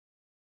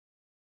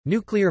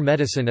Nuclear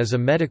medicine is a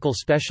medical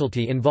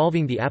specialty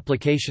involving the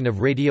application of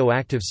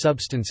radioactive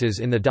substances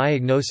in the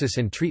diagnosis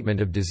and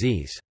treatment of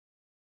disease.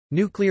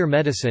 Nuclear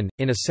medicine,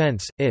 in a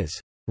sense, is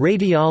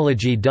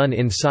radiology done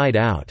inside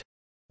out,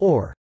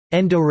 or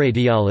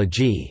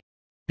endoradiology,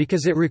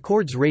 because it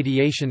records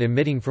radiation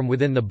emitting from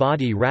within the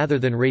body rather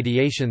than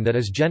radiation that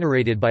is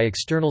generated by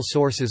external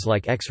sources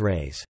like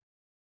X-rays.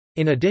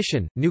 In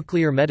addition,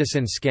 nuclear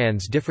medicine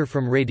scans differ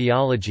from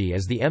radiology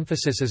as the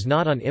emphasis is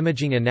not on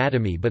imaging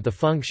anatomy but the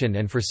function,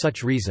 and for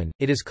such reason,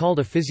 it is called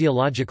a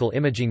physiological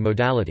imaging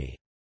modality.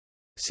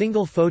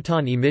 Single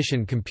photon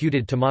emission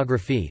computed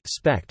tomography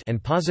 (SPECT)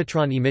 and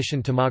positron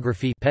emission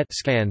tomography (PET)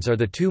 scans are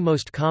the two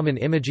most common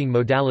imaging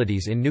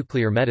modalities in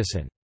nuclear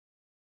medicine.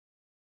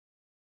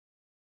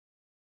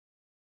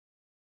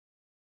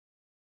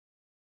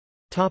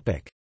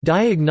 Topic: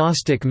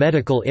 Diagnostic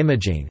medical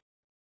imaging.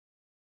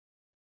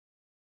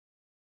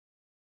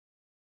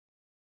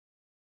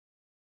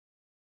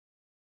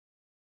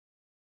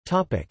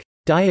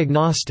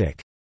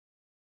 Diagnostic.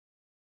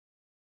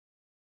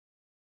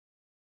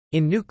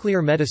 In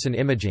nuclear medicine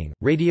imaging,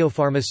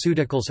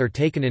 radiopharmaceuticals are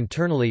taken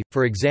internally,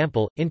 for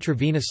example,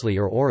 intravenously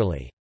or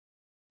orally.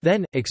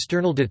 Then,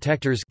 external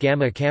detectors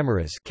gamma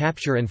cameras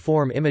capture and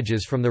form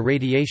images from the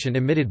radiation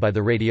emitted by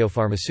the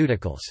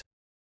radiopharmaceuticals.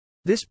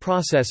 This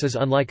process is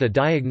unlike a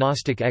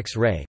diagnostic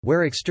X-ray,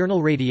 where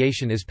external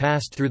radiation is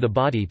passed through the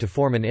body to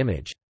form an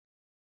image.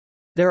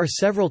 There are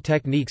several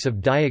techniques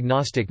of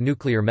diagnostic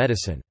nuclear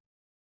medicine.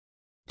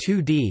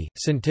 2D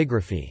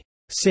scintigraphy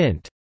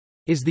 (SCINT)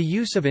 is the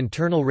use of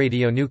internal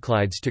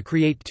radionuclides to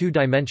create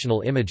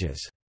two-dimensional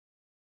images.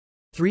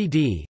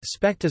 3D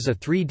SPECT is a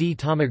 3D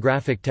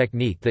tomographic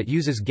technique that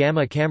uses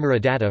gamma camera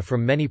data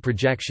from many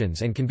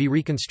projections and can be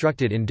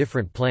reconstructed in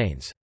different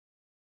planes.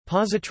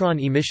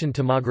 Positron emission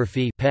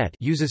tomography (PET)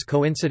 uses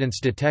coincidence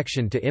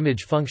detection to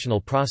image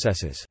functional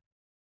processes.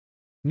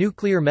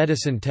 Nuclear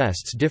medicine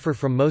tests differ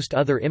from most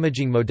other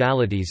imaging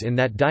modalities in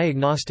that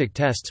diagnostic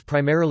tests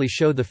primarily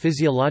show the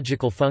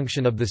physiological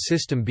function of the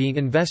system being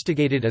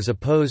investigated as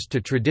opposed to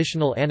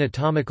traditional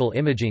anatomical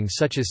imaging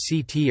such as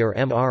CT or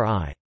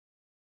MRI.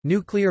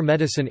 Nuclear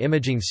medicine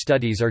imaging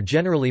studies are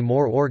generally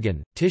more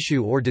organ,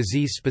 tissue or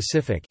disease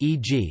specific,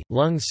 e.g.,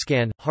 lung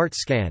scan, heart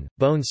scan,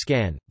 bone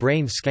scan,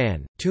 brain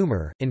scan,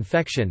 tumor,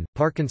 infection,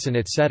 Parkinson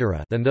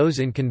etc. than those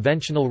in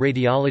conventional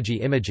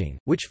radiology imaging,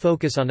 which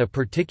focus on a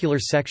particular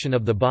section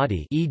of the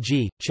body,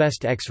 e.g.,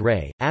 chest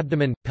X-ray,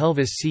 abdomen,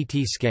 pelvis CT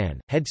scan,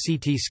 head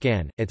CT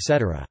scan,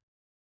 etc.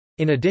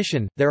 In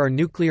addition, there are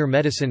nuclear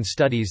medicine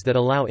studies that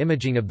allow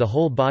imaging of the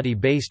whole body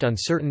based on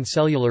certain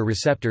cellular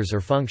receptors or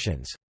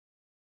functions.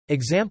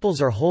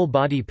 Examples are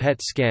whole-body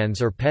PET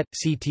scans or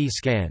PET-CT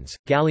scans,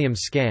 gallium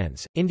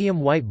scans, indium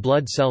white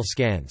blood cell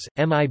scans,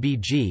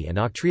 MIBG and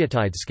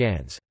octreotide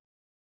scans.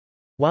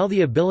 While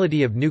the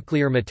ability of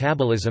nuclear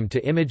metabolism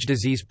to image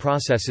disease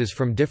processes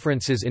from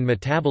differences in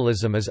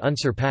metabolism is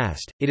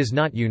unsurpassed, it is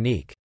not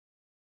unique.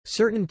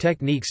 Certain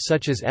techniques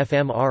such as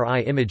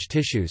fMRI image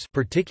tissues,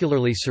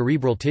 particularly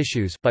cerebral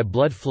tissues, by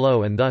blood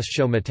flow and thus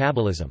show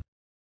metabolism.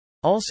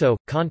 Also,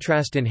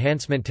 contrast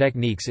enhancement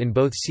techniques in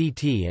both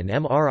CT and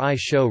MRI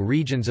show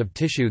regions of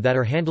tissue that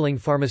are handling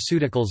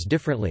pharmaceuticals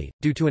differently,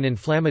 due to an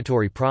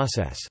inflammatory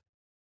process.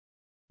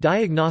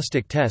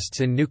 Diagnostic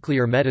tests in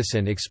nuclear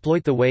medicine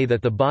exploit the way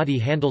that the body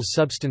handles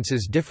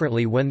substances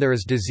differently when there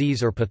is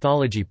disease or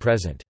pathology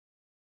present.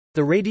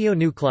 The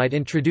radionuclide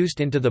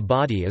introduced into the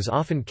body is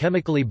often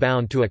chemically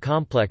bound to a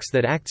complex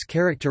that acts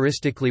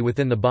characteristically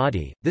within the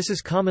body. This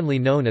is commonly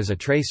known as a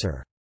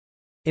tracer.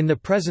 In the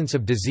presence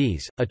of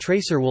disease, a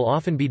tracer will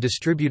often be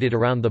distributed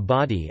around the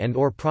body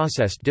and/or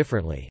processed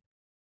differently.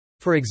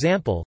 For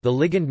example, the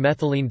ligand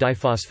methylene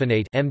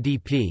diphosphonate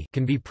 (MDP)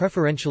 can be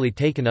preferentially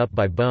taken up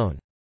by bone.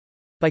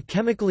 By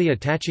chemically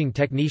attaching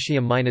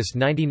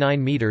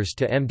technetium-99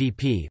 to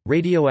MDP,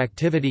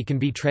 radioactivity can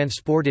be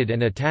transported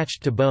and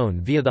attached to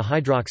bone via the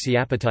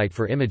hydroxyapatite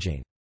for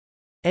imaging.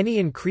 Any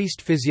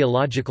increased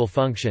physiological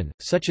function,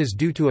 such as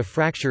due to a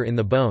fracture in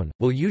the bone,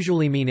 will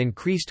usually mean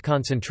increased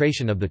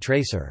concentration of the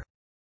tracer.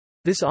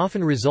 This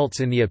often results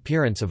in the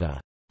appearance of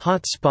a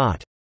hot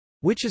spot,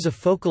 which is a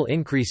focal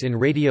increase in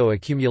radio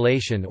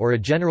accumulation or a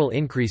general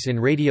increase in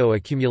radio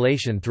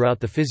accumulation throughout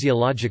the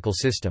physiological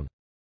system.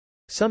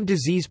 Some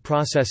disease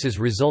processes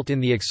result in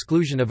the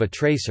exclusion of a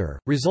tracer,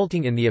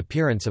 resulting in the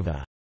appearance of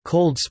a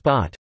cold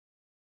spot.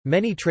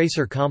 Many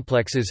tracer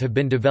complexes have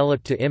been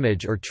developed to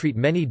image or treat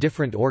many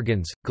different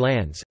organs,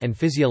 glands, and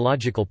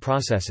physiological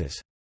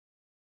processes.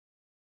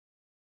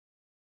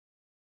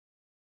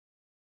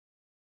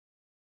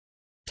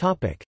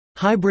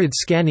 Hybrid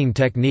scanning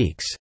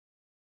techniques.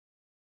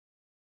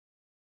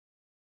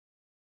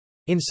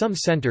 In some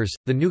centers,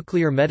 the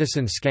nuclear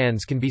medicine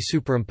scans can be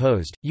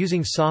superimposed,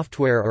 using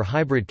software or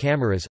hybrid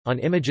cameras, on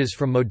images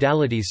from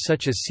modalities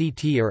such as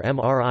CT or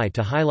MRI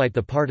to highlight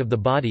the part of the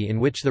body in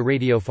which the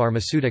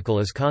radiopharmaceutical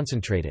is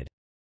concentrated.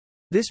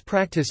 This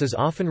practice is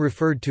often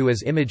referred to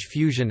as image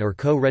fusion or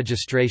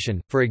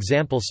co-registration, for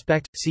example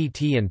SPECT,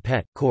 CT and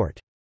PET, CORT.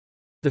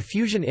 The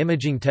fusion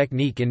imaging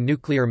technique in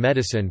nuclear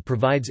medicine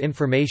provides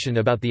information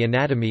about the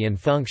anatomy and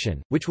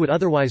function, which would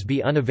otherwise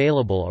be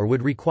unavailable or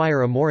would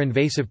require a more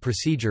invasive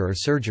procedure or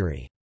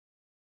surgery.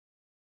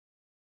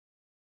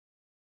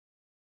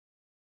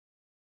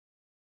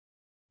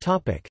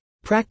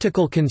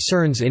 Practical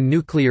concerns in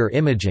nuclear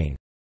imaging.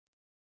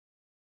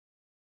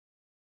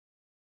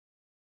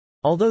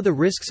 Although the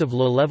risks of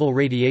low-level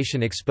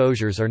radiation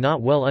exposures are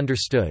not well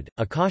understood,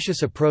 a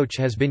cautious approach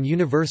has been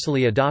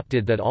universally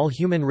adopted that all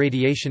human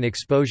radiation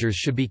exposures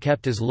should be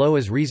kept as low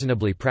as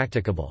reasonably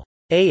practicable.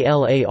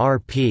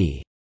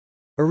 ALARP.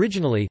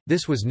 Originally,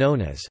 this was known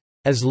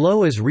as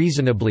low as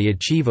reasonably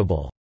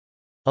achievable,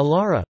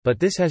 ALARA, but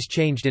this has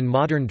changed in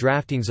modern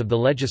draftings of the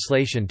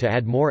legislation to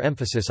add more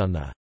emphasis on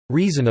the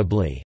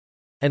reasonably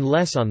and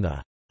less on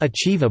the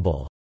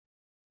achievable.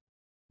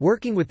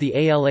 Working with the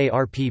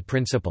ALARP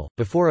principle,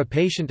 before a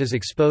patient is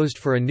exposed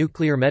for a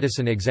nuclear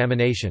medicine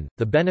examination,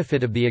 the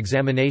benefit of the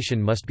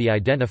examination must be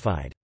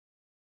identified.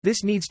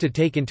 This needs to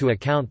take into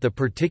account the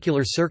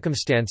particular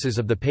circumstances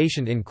of the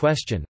patient in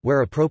question,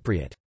 where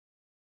appropriate.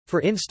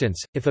 For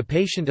instance, if a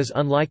patient is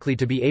unlikely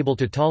to be able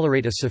to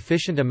tolerate a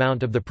sufficient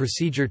amount of the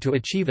procedure to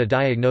achieve a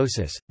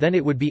diagnosis, then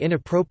it would be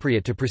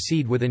inappropriate to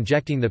proceed with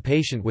injecting the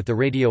patient with the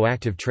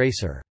radioactive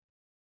tracer.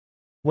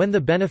 When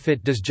the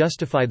benefit does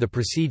justify the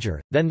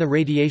procedure, then the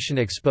radiation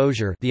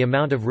exposure, the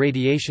amount of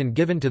radiation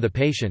given to the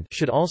patient,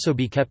 should also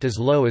be kept as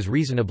low as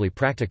reasonably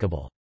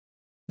practicable.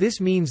 This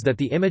means that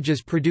the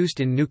images produced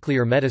in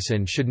nuclear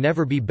medicine should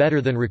never be better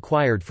than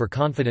required for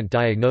confident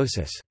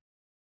diagnosis.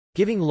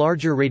 Giving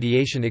larger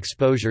radiation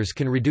exposures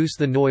can reduce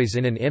the noise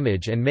in an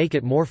image and make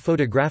it more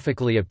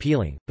photographically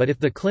appealing, but if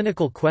the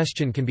clinical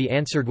question can be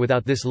answered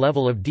without this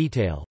level of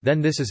detail, then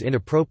this is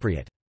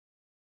inappropriate.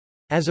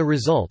 As a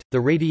result, the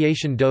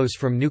radiation dose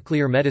from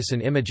nuclear medicine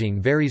imaging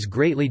varies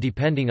greatly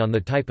depending on the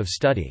type of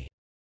study.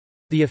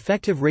 The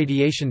effective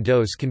radiation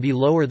dose can be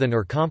lower than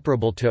or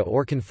comparable to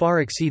or can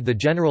far exceed the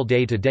general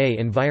day-to-day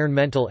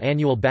environmental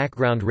annual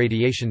background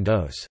radiation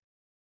dose.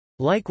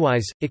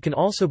 Likewise, it can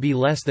also be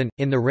less than,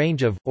 in the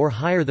range of, or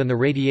higher than the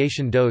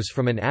radiation dose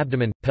from an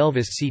abdomen,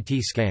 pelvis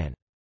CT scan.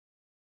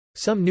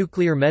 Some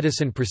nuclear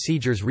medicine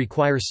procedures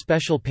require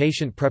special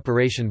patient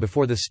preparation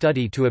before the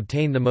study to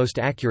obtain the most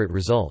accurate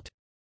result.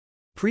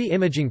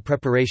 Pre-imaging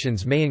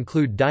preparations may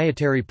include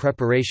dietary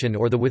preparation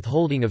or the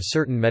withholding of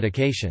certain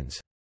medications.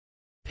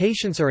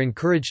 Patients are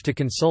encouraged to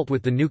consult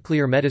with the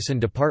nuclear medicine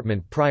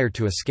department prior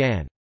to a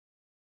scan.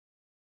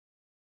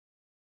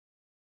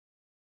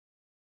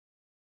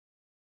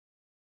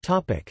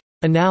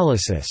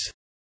 Analysis.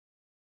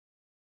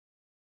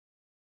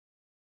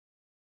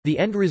 The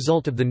end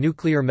result of the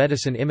nuclear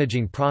medicine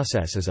imaging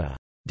process is a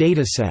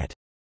dataset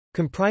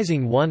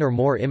comprising one or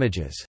more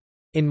images.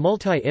 In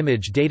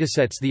multi-image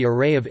datasets, the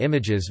array of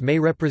images may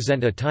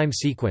represent a time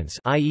sequence,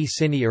 i.e.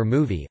 cine or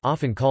movie,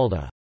 often called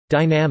a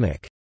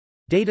dynamic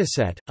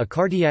dataset, a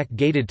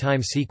cardiac-gated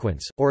time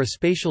sequence, or a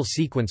spatial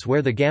sequence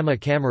where the gamma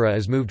camera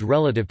is moved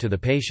relative to the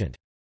patient.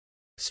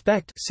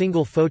 SPECT,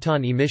 single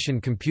photon emission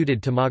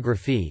computed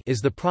tomography, is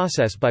the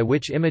process by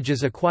which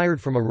images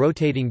acquired from a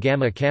rotating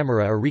gamma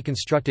camera are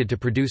reconstructed to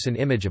produce an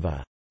image of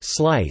a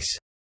slice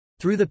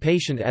through the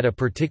patient at a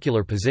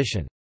particular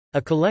position.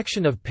 A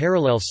collection of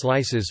parallel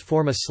slices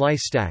form a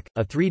slice stack,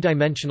 a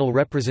three-dimensional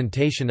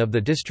representation of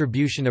the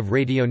distribution of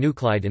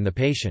radionuclide in the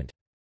patient.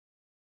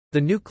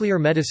 The nuclear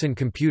medicine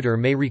computer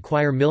may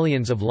require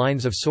millions of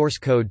lines of source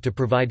code to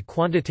provide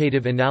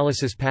quantitative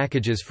analysis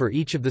packages for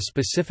each of the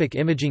specific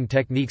imaging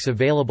techniques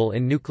available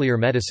in nuclear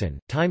medicine.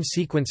 Time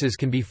sequences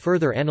can be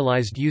further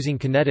analyzed using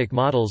kinetic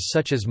models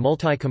such as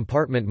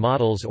multi-compartment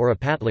models or a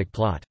Patlik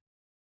plot.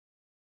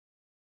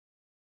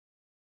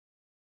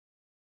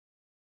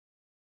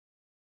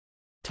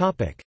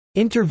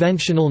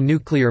 Interventional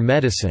nuclear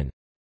medicine.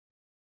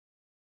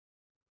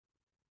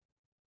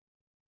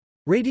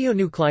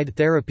 Radionuclide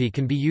therapy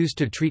can be used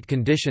to treat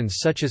conditions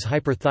such as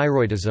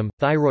hyperthyroidism,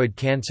 thyroid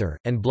cancer,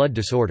 and blood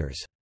disorders.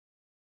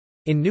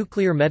 In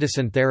nuclear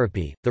medicine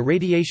therapy, the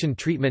radiation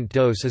treatment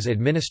dose is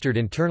administered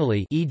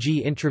internally,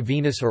 e.g.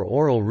 intravenous or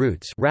oral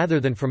routes,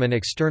 rather than from an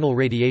external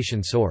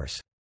radiation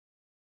source.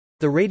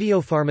 The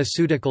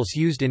radiopharmaceuticals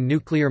used in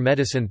nuclear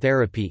medicine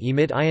therapy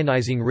emit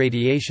ionizing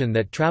radiation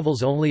that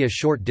travels only a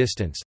short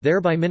distance,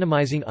 thereby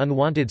minimizing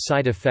unwanted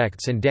side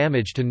effects and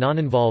damage to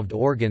non-involved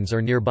organs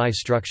or nearby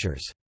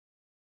structures.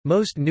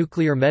 Most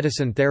nuclear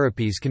medicine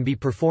therapies can be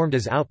performed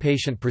as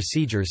outpatient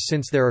procedures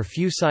since there are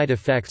few side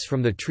effects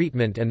from the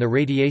treatment and the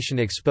radiation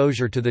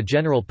exposure to the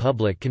general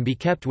public can be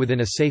kept within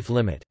a safe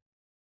limit.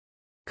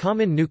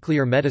 Common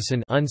nuclear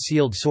medicine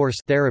unsealed source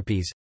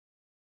therapies.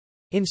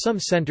 In some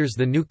centers,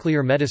 the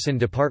nuclear medicine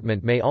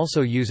department may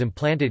also use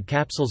implanted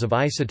capsules of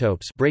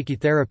isotopes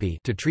brachytherapy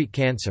to treat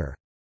cancer.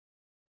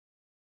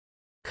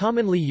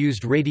 Commonly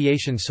used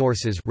radiation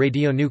sources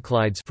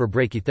radionuclides for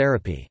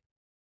brachytherapy.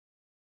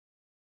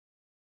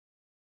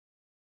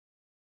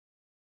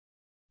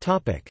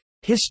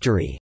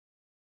 History.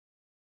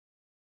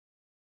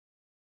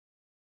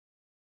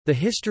 The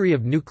history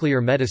of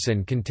nuclear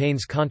medicine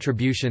contains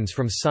contributions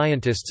from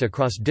scientists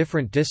across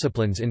different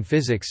disciplines in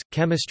physics,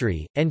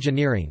 chemistry,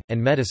 engineering,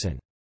 and medicine.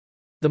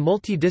 The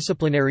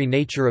multidisciplinary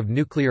nature of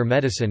nuclear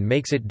medicine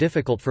makes it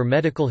difficult for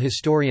medical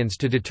historians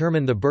to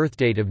determine the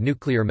birthdate of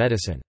nuclear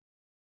medicine.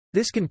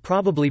 This can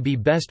probably be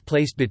best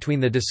placed between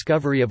the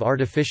discovery of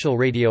artificial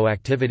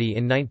radioactivity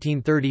in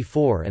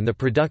 1934 and the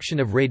production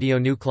of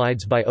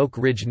radionuclides by Oak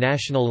Ridge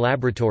National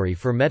Laboratory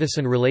for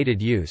medicine-related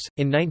use.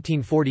 In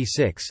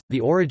 1946,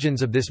 the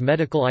origins of this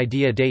medical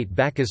idea date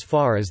back as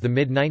far as the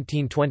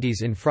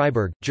mid-1920s in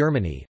Freiburg,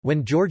 Germany,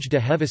 when George de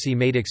Hevesy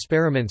made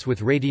experiments with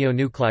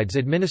radionuclides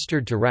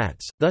administered to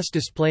rats, thus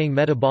displaying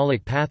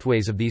metabolic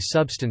pathways of these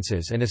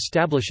substances and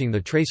establishing the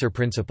tracer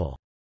principle.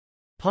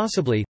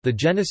 Possibly, the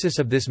genesis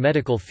of this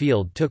medical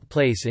field took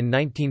place in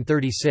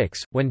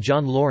 1936, when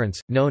John Lawrence,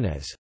 known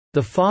as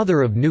the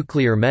father of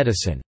nuclear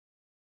medicine,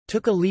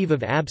 took a leave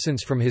of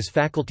absence from his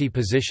faculty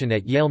position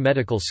at Yale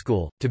Medical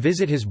School, to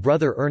visit his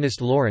brother Ernest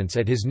Lawrence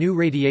at his new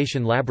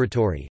radiation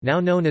laboratory,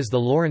 now known as the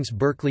Lawrence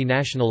Berkeley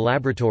National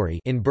Laboratory,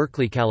 in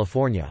Berkeley,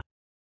 California.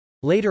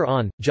 Later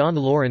on, John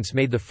Lawrence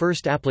made the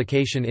first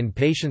application in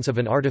patients of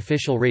an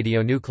artificial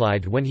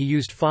radionuclide when he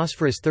used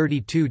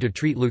phosphorus-32 to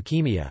treat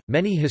leukemia.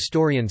 Many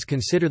historians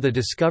consider the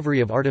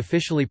discovery of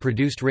artificially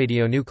produced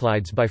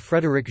radionuclides by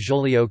Frédéric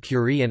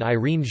Joliot-Curie and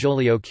Irene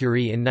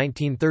Joliot-Curie in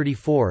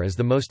 1934 as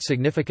the most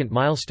significant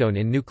milestone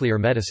in nuclear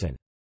medicine.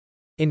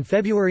 In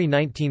February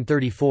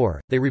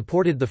 1934, they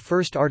reported the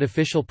first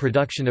artificial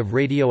production of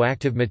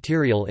radioactive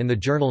material in the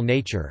journal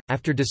Nature,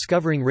 after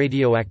discovering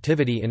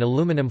radioactivity in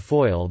aluminum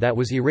foil that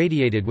was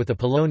irradiated with a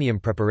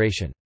polonium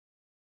preparation.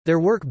 Their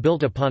work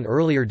built upon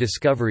earlier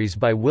discoveries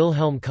by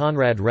Wilhelm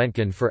Conrad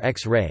Röntgen for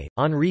X-ray,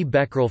 Henri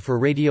Becquerel for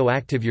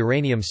radioactive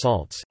uranium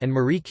salts, and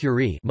Marie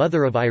Curie,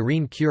 mother of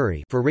Irene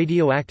Curie, for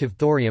radioactive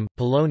thorium,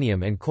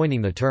 polonium, and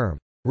coining the term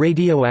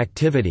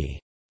radioactivity.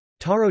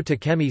 Taro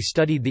Takemi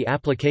studied the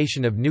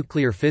application of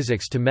nuclear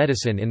physics to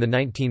medicine in the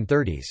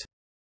 1930s.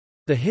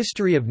 The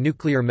history of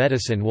nuclear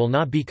medicine will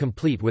not be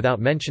complete without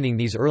mentioning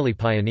these early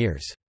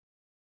pioneers.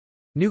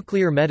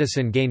 Nuclear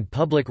medicine gained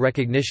public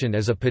recognition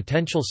as a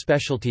potential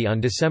specialty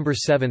on December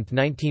 7,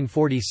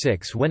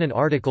 1946, when an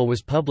article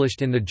was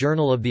published in the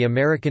Journal of the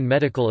American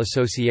Medical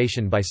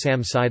Association by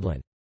Sam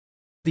Seidlin.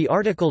 The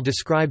article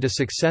described a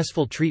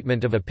successful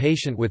treatment of a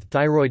patient with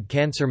thyroid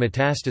cancer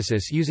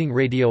metastasis using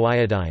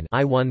radioiodine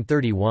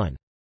I-131.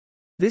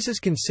 This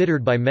is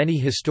considered by many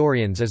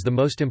historians as the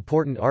most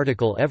important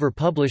article ever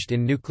published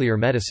in nuclear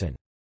medicine.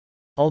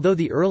 Although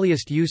the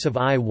earliest use of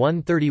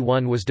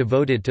I-131 was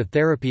devoted to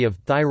therapy of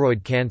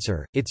thyroid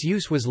cancer, its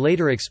use was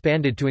later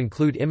expanded to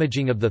include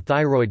imaging of the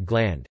thyroid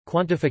gland,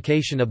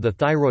 quantification of the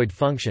thyroid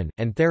function,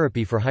 and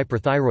therapy for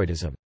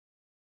hyperthyroidism.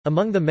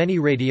 Among the many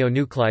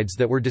radionuclides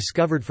that were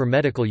discovered for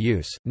medical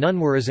use, none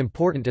were as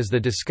important as the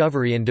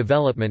discovery and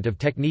development of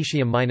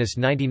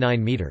technetium-99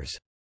 m.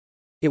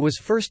 It was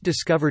first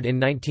discovered in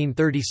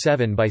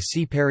 1937 by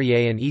C.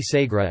 Perrier and E.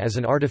 Segre as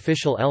an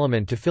artificial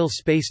element to fill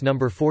space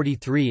number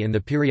 43 in the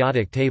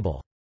periodic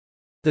table.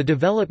 The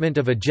development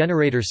of a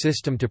generator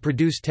system to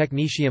produce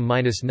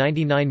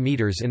technetium-99 m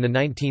in the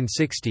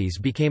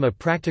 1960s became a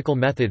practical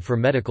method for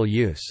medical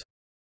use.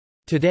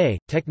 Today,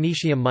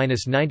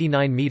 technetium-99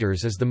 m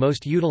is the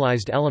most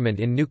utilized element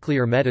in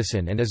nuclear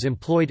medicine and is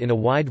employed in a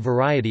wide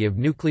variety of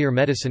nuclear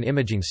medicine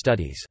imaging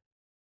studies.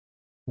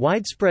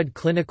 Widespread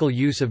clinical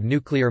use of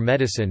nuclear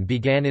medicine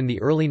began in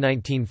the early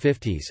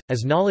 1950s,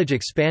 as knowledge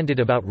expanded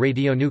about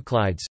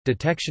radionuclides,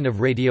 detection of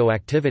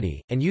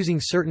radioactivity, and using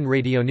certain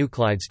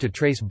radionuclides to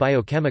trace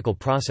biochemical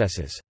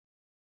processes.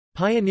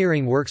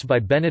 Pioneering works by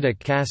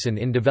Benedict Casson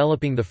in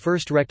developing the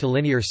first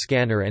rectilinear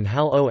scanner and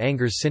Hal O.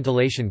 Anger's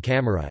scintillation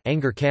camera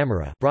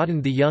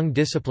broadened the young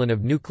discipline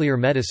of nuclear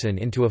medicine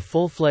into a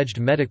full-fledged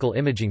medical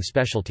imaging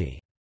specialty.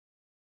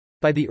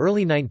 By the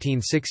early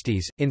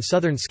 1960s, in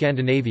southern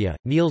Scandinavia,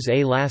 Niels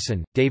A.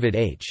 Lassen, David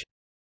H.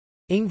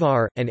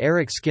 Ingvar, and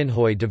Eric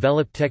Skinhoy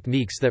developed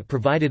techniques that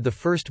provided the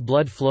first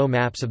blood flow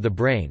maps of the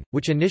brain,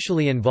 which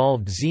initially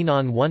involved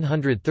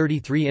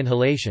xenon-133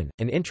 inhalation.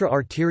 An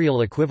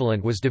intra-arterial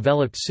equivalent was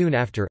developed soon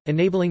after,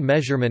 enabling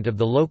measurement of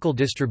the local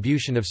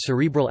distribution of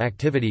cerebral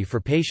activity for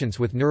patients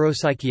with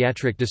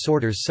neuropsychiatric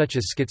disorders such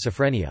as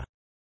schizophrenia.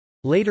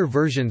 Later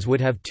versions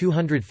would have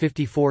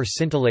 254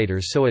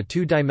 scintillators so a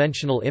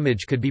two-dimensional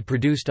image could be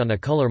produced on a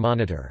color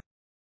monitor.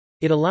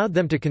 It allowed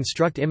them to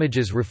construct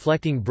images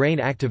reflecting brain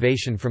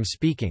activation from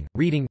speaking,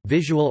 reading,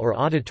 visual or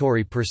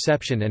auditory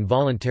perception and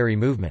voluntary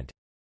movement.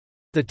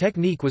 The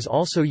technique was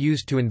also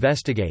used to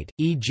investigate,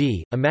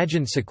 e.g.,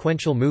 imagined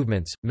sequential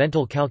movements,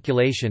 mental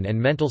calculation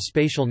and mental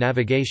spatial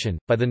navigation.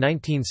 By the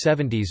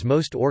 1970s,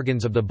 most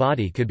organs of the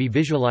body could be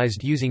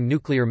visualized using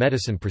nuclear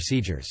medicine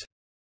procedures.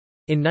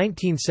 In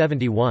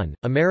 1971,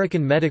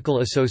 American Medical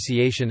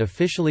Association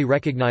officially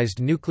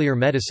recognized nuclear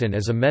medicine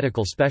as a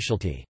medical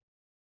specialty.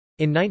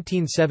 In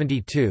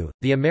 1972,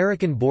 the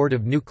American Board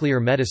of Nuclear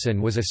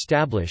Medicine was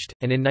established,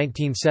 and in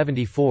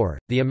 1974,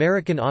 the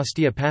American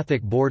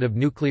Osteopathic Board of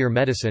Nuclear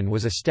Medicine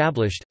was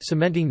established,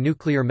 cementing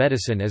nuclear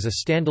medicine as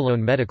a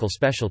standalone medical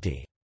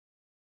specialty.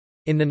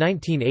 In the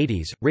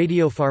 1980s,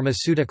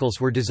 radiopharmaceuticals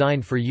were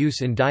designed for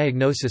use in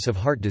diagnosis of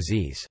heart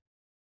disease.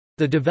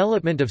 The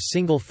development of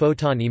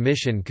single-photon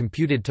emission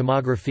computed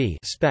tomography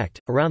 (SPECT)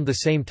 around the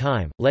same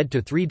time, led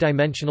to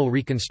three-dimensional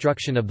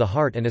reconstruction of the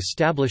heart and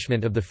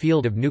establishment of the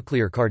field of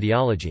nuclear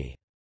cardiology.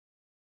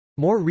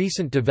 More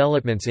recent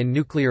developments in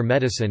nuclear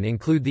medicine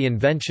include the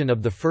invention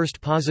of the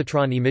first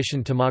positron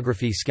emission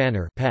tomography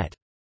scanner (PET).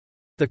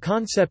 The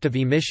concept of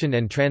emission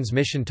and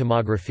transmission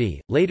tomography,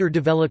 later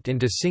developed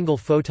into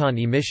single-photon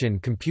emission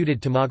computed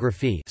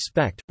tomography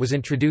 (SPECT), was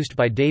introduced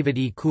by David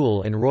E.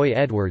 Kuhl and Roy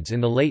Edwards in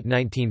the late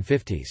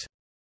 1950s.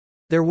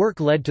 Their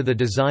work led to the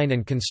design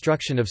and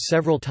construction of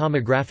several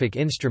tomographic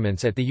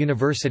instruments at the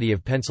University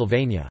of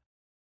Pennsylvania.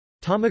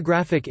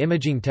 Tomographic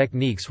imaging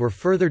techniques were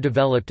further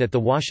developed at the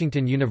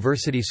Washington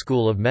University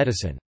School of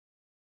Medicine.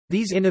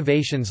 These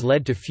innovations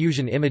led to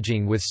fusion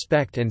imaging with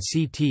SPECT and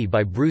CT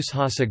by Bruce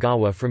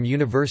Hasegawa from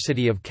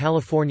University of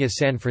California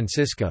San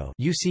Francisco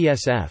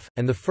 (UCSF),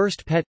 and the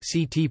first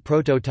PET-CT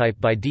prototype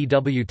by D.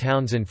 W.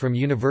 Townsend from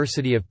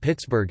University of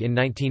Pittsburgh in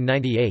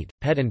 1998.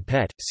 PET and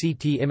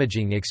PET-CT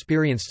imaging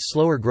experienced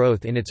slower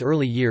growth in its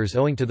early years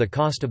owing to the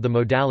cost of the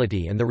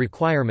modality and the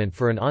requirement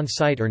for an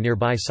on-site or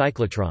nearby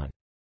cyclotron.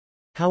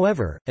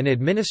 However, an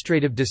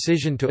administrative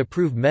decision to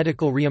approve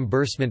medical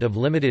reimbursement of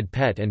limited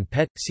PET and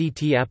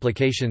PET-CT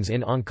applications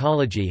in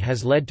oncology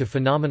has led to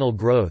phenomenal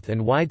growth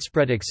and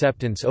widespread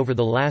acceptance over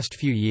the last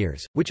few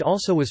years, which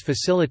also was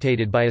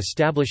facilitated by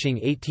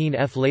establishing 18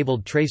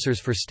 F-labeled tracers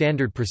for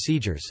standard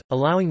procedures,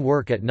 allowing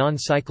work at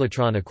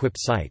non-cyclotron-equipped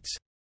sites.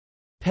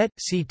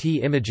 PET-CT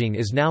imaging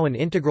is now an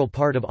integral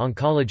part of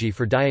oncology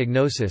for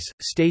diagnosis,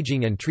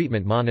 staging and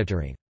treatment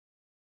monitoring.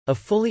 A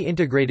fully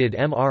integrated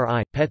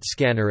MRI PET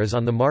scanner is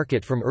on the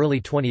market from early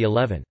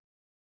 2011.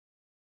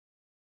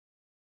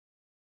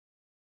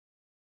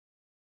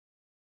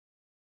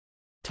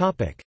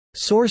 Topic: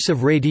 Source of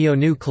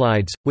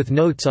radionuclides, with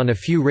notes on a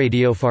few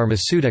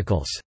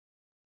radiopharmaceuticals.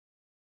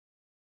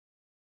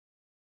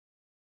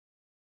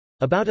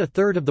 About a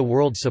third of the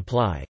world's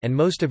supply, and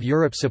most of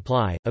Europe's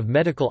supply, of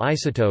medical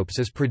isotopes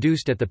is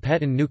produced at the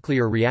Petten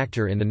nuclear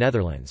reactor in the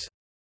Netherlands.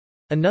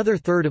 Another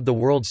third of the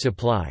world's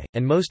supply,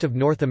 and most of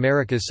North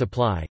America's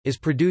supply, is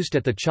produced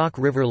at the Chalk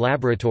River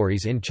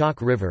Laboratories in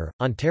Chalk River,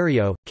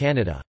 Ontario,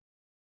 Canada.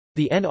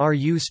 The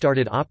NRU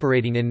started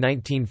operating in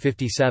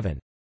 1957.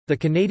 The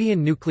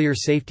Canadian Nuclear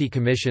Safety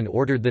Commission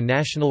ordered the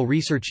National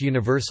Research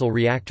Universal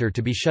Reactor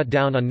to be shut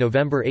down on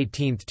November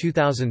 18,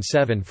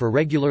 2007 for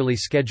regularly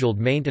scheduled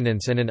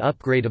maintenance and an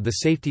upgrade of the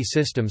safety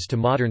systems to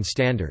modern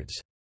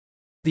standards.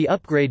 The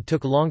upgrade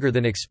took longer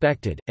than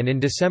expected, and in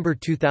December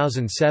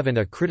 2007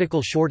 a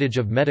critical shortage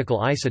of medical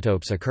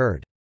isotopes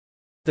occurred.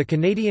 The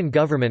Canadian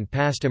government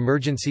passed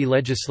emergency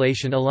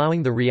legislation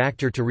allowing the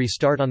reactor to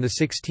restart on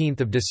 16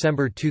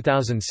 December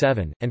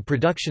 2007, and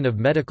production of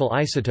medical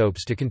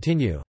isotopes to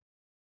continue.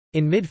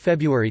 In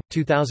mid-February,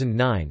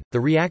 2009, the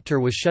reactor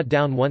was shut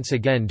down once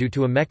again due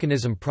to a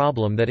mechanism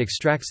problem that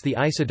extracts the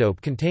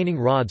isotope-containing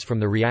rods from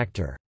the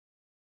reactor.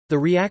 The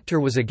reactor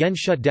was again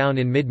shut down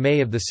in mid-May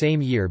of the same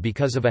year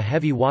because of a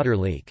heavy water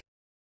leak.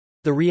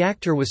 The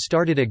reactor was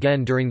started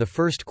again during the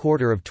first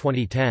quarter of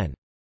 2010.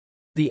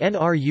 The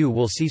NRU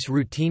will cease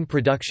routine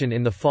production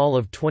in the fall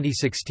of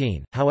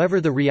 2016,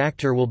 however the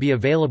reactor will be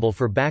available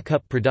for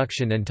backup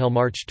production until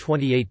March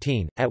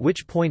 2018, at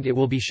which point it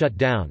will be shut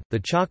down. The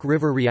Chalk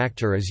River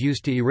reactor is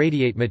used to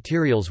irradiate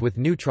materials with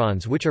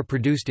neutrons which are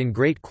produced in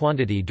great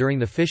quantity during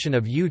the fission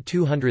of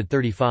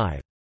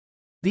U-235.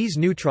 These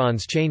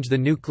neutrons change the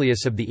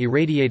nucleus of the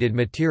irradiated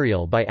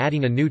material by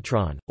adding a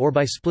neutron, or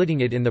by splitting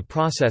it in the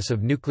process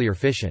of nuclear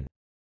fission.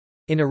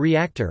 In a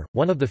reactor,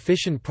 one of the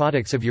fission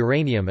products of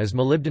uranium is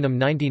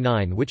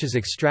molybdenum-99, which is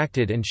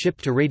extracted and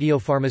shipped to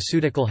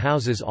radiopharmaceutical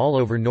houses all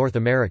over North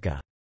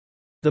America.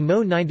 The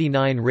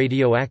Mo-99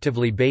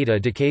 radioactively beta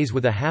decays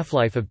with a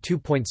half-life of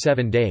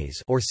 2.7 days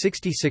or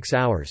 66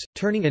 hours,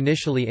 turning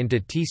initially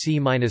into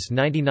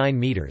Tc-99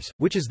 meters,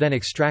 which is then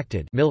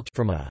extracted milked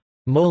from a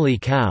moly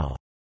cow.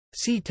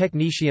 See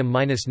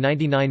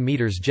technetium-99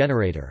 meters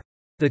generator.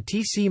 The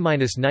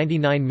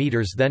Tc-99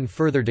 meters then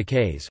further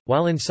decays,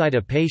 while inside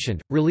a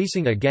patient,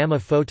 releasing a gamma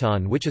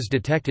photon which is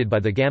detected by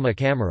the gamma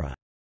camera.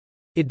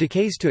 It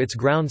decays to its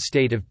ground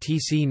state of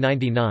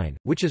Tc-99,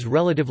 which is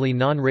relatively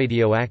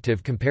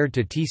non-radioactive compared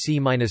to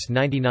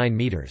Tc-99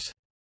 meters.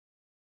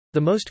 The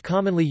most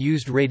commonly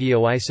used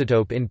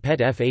radioisotope in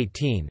PET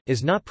F-18,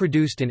 is not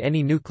produced in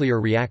any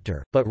nuclear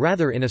reactor, but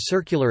rather in a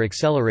circular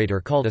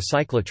accelerator called a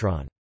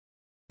cyclotron.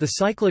 The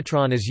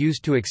cyclotron is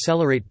used to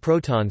accelerate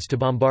protons to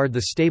bombard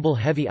the stable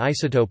heavy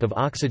isotope of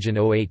oxygen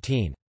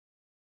O18.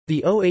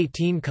 The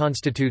O18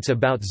 constitutes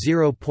about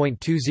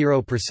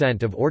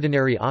 0.20% of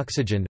ordinary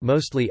oxygen,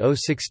 mostly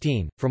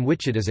O16, from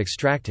which it is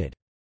extracted.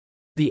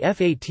 The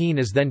F18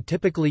 is then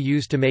typically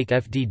used to make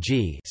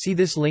FDG. See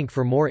this link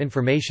for more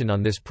information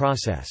on this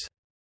process.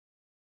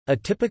 A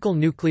typical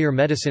nuclear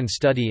medicine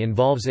study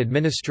involves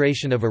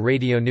administration of a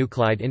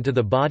radionuclide into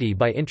the body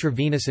by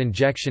intravenous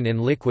injection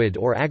in liquid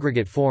or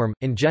aggregate form,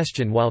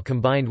 ingestion while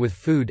combined with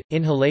food,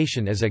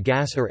 inhalation as a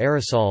gas or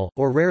aerosol,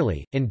 or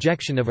rarely,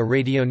 injection of a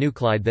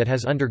radionuclide that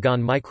has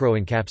undergone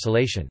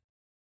microencapsulation.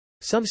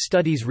 Some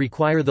studies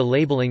require the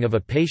labeling of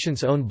a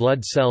patient's own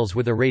blood cells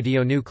with a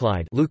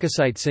radionuclide,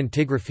 leukocyte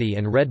scintigraphy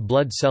and red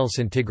blood cell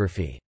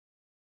scintigraphy.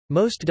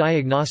 Most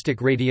diagnostic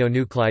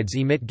radionuclides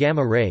emit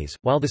gamma rays,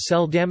 while the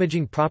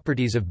cell-damaging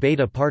properties of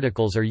beta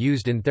particles are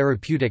used in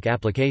therapeutic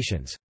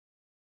applications.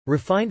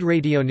 Refined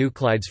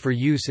radionuclides for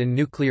use in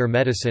nuclear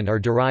medicine are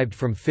derived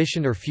from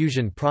fission or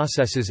fusion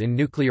processes in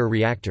nuclear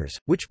reactors,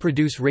 which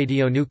produce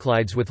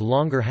radionuclides with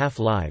longer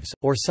half-lives,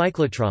 or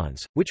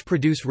cyclotrons, which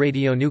produce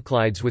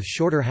radionuclides with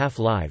shorter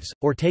half-lives,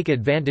 or take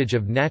advantage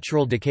of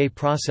natural decay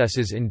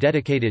processes in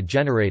dedicated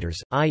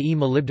generators, i.e.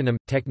 molybdenum,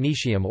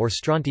 technetium or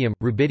strontium,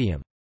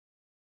 rubidium.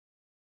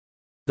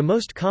 The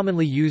most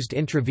commonly used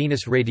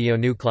intravenous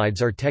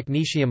radionuclides are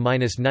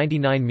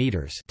technetium-99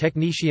 m,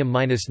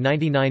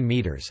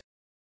 technetium-99 m,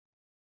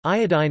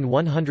 iodine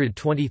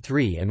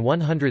 123 and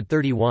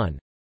 131,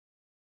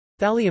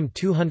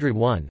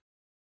 thallium-201,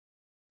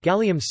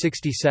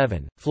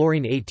 gallium-67,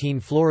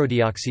 fluorine-18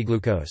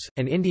 fluorodeoxyglucose,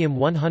 and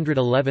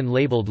indium-111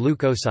 labeled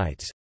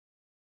leukocytes.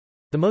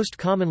 The most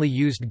commonly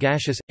used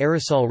gaseous,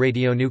 aerosol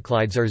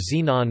radionuclides are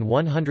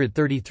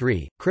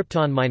xenon-133,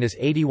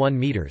 krypton-81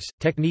 m,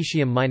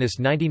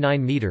 technetium-99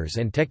 m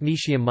and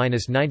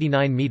technetium-99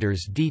 m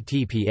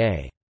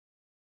DTPA.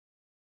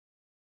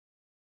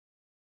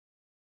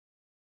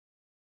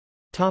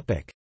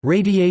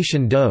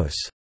 Radiation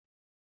dose.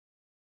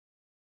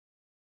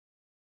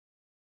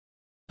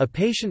 A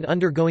patient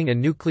undergoing a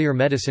nuclear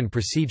medicine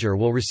procedure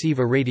will receive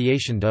a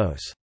radiation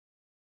dose.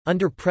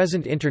 Under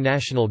present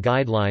international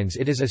guidelines,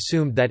 it is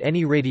assumed that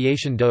any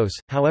radiation dose,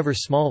 however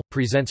small,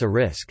 presents a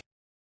risk.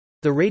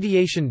 The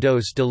radiation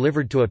dose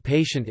delivered to a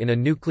patient in a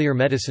nuclear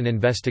medicine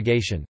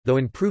investigation, though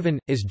unproven,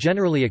 is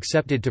generally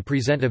accepted to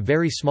present a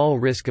very small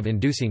risk of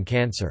inducing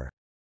cancer.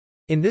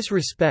 In this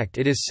respect,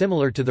 it is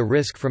similar to the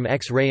risk from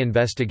X-ray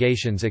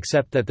investigations,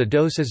 except that the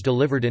dose is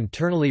delivered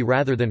internally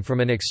rather than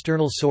from an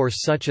external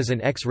source such as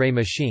an X-ray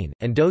machine,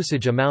 and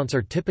dosage amounts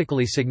are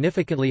typically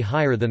significantly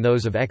higher than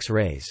those of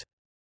X-rays.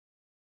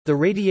 The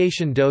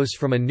radiation dose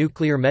from a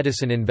nuclear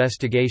medicine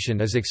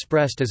investigation is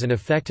expressed as an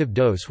effective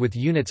dose with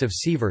units of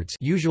sieverts,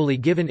 usually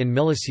given in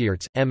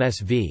millisieverts,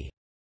 MSV.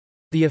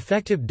 The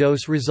effective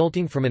dose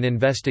resulting from an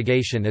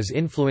investigation is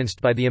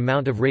influenced by the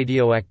amount of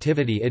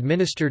radioactivity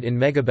administered in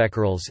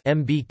megabecquerels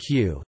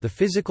 (mbq), the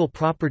physical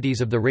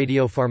properties of the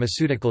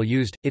radiopharmaceutical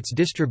used, its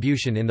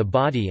distribution in the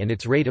body and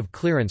its rate of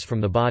clearance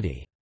from the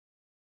body.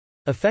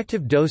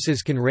 Effective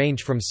doses can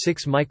range from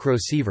 6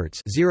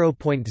 microsieverts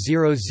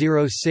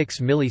 (0.006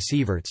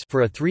 millisieverts)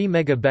 for a 3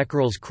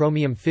 megabecquerels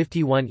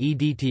chromium-51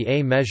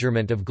 EDTA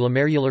measurement of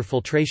glomerular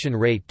filtration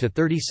rate to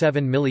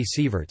 37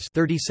 millisieverts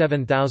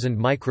 (37,000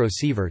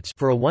 microsieverts)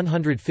 for a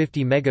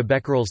 150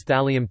 megabecquerels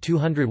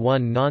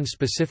thallium-201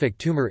 non-specific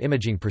tumor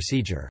imaging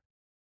procedure.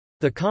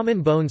 The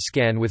common bone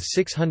scan with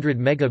 600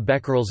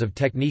 megabecquerels of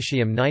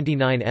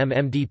technetium-99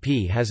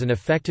 mmDp has an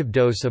effective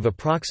dose of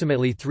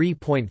approximately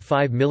 3.5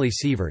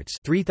 millisieverts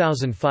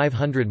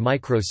 (3,500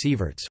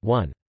 microsieverts)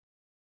 1.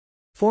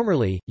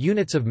 Formerly,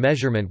 units of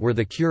measurement were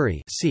the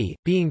Curie c,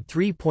 being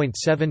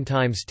 3.7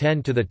 times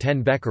 10 to the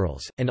 10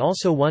 becquerels, and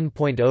also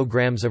 1.0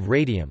 grams of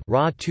radium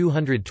Ra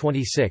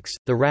 226,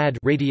 the rad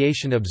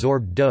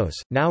radiation-absorbed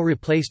dose, now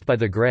replaced by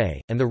the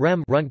Gray, and the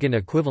rem Röntgen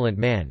equivalent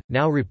man,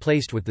 now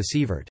replaced with the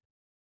sievert.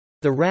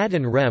 The rad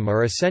and rem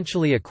are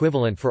essentially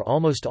equivalent for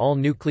almost all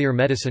nuclear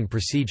medicine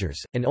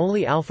procedures, and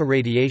only alpha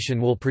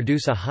radiation will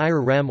produce a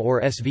higher rem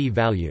or SV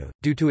value,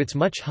 due to its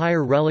much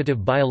higher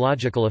relative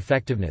biological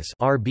effectiveness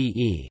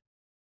 (RBE).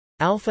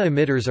 Alpha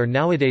emitters are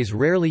nowadays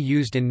rarely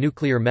used in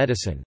nuclear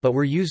medicine, but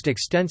were used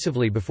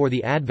extensively before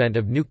the advent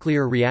of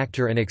nuclear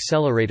reactor and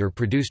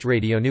accelerator-produced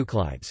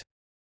radionuclides.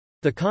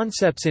 The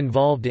concepts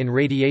involved in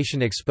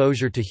radiation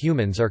exposure to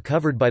humans are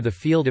covered by the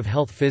field of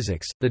health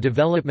physics. The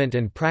development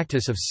and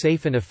practice of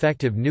safe and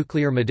effective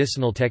nuclear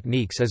medicinal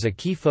techniques is a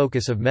key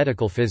focus of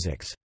medical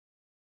physics.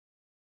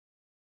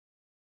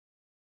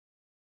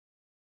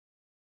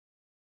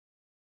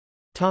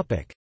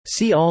 Topic: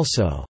 See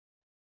also: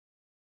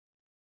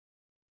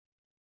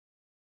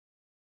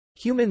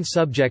 Human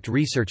subject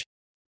research,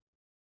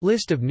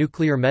 List of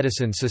nuclear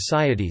medicine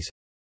societies,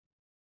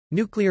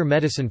 Nuclear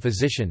medicine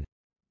physician,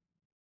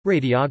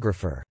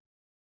 Radiographer.